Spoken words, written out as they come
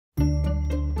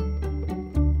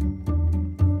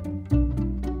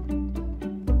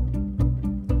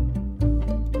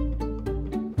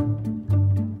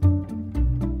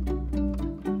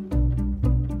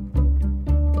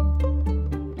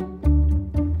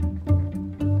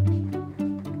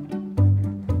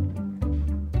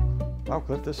Wow,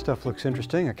 Cliff, this stuff looks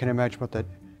interesting. I can't imagine what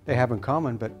they have in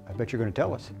common, but I bet you're going to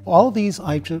tell us. All of these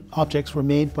objects were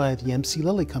made by the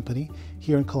Lilly Company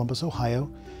here in Columbus,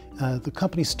 Ohio. The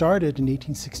company started in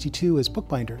 1862 as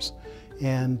bookbinders,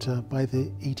 and by the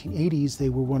 1880s they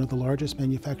were one of the largest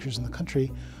manufacturers in the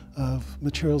country of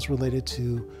materials related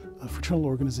to fraternal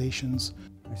organizations.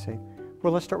 I see.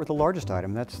 Well, let's start with the largest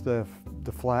item. That's the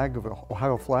flag, of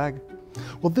Ohio flag.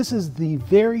 Well, this is the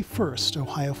very first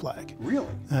Ohio flag. Really?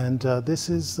 And this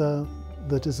is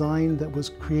the design that was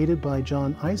created by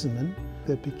John Eisenman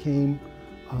that became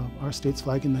our state's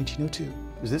flag in 1902.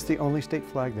 Is this the only state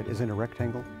flag that isn't a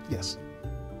rectangle? Yes.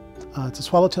 It's a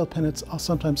swallowtail pin. It's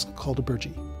sometimes called a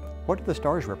burgee. What do the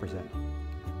stars represent?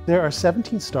 There are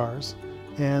 17 stars,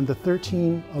 and the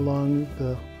 13 along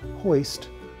the hoist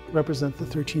represent the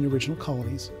 13 original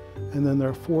colonies. And then there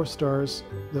are 4 stars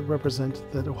that represent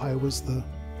that Ohio was the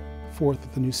 4th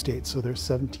of the new states. So there's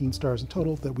 17 stars in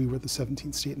total, that we were the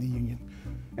 17th state in the Union.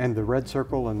 And the red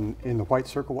circle and in the white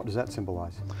circle, what does that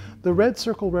symbolize? The red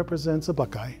circle represents a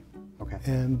buckeye. Okay.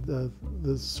 And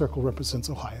the circle represents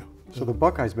Ohio. So the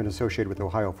buckeye's been associated with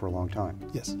Ohio for a long time.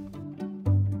 Yes.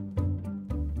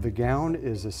 The gown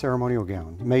is a ceremonial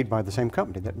gown made by the same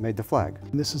company that made the flag.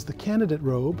 And this is the candidate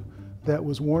robe that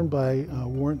was worn by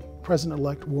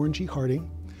President-elect Warren G. Harding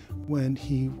when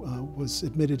he was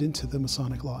admitted into the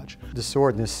Masonic Lodge. The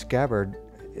sword and this scabbard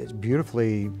is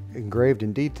beautifully engraved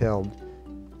and detailed.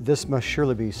 This must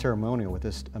surely be ceremonial with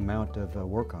this amount of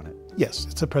work on it. Yes,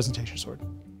 it's a presentation sword.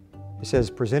 It says,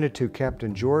 presented to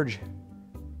Captain George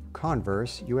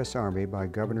Converse, U.S. Army, by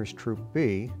Governor's Troop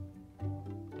B,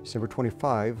 December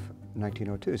 25,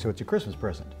 1902. So it's a Christmas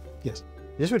present. Yes.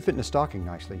 This would fit in a stocking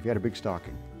nicely if you had a big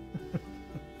stocking.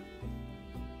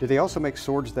 Did they also make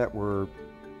swords that were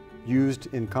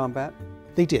used in combat?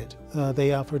 They did.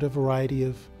 They offered a variety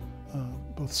of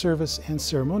both service and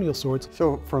ceremonial swords.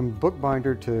 So from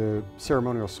bookbinder to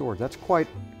ceremonial sword, that's quite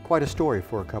a story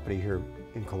for a company here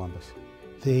in Columbus.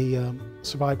 They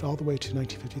survived all the way to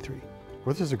 1953.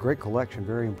 Well, this is a great collection,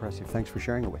 very impressive. Thanks for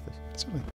sharing it with us. Certainly.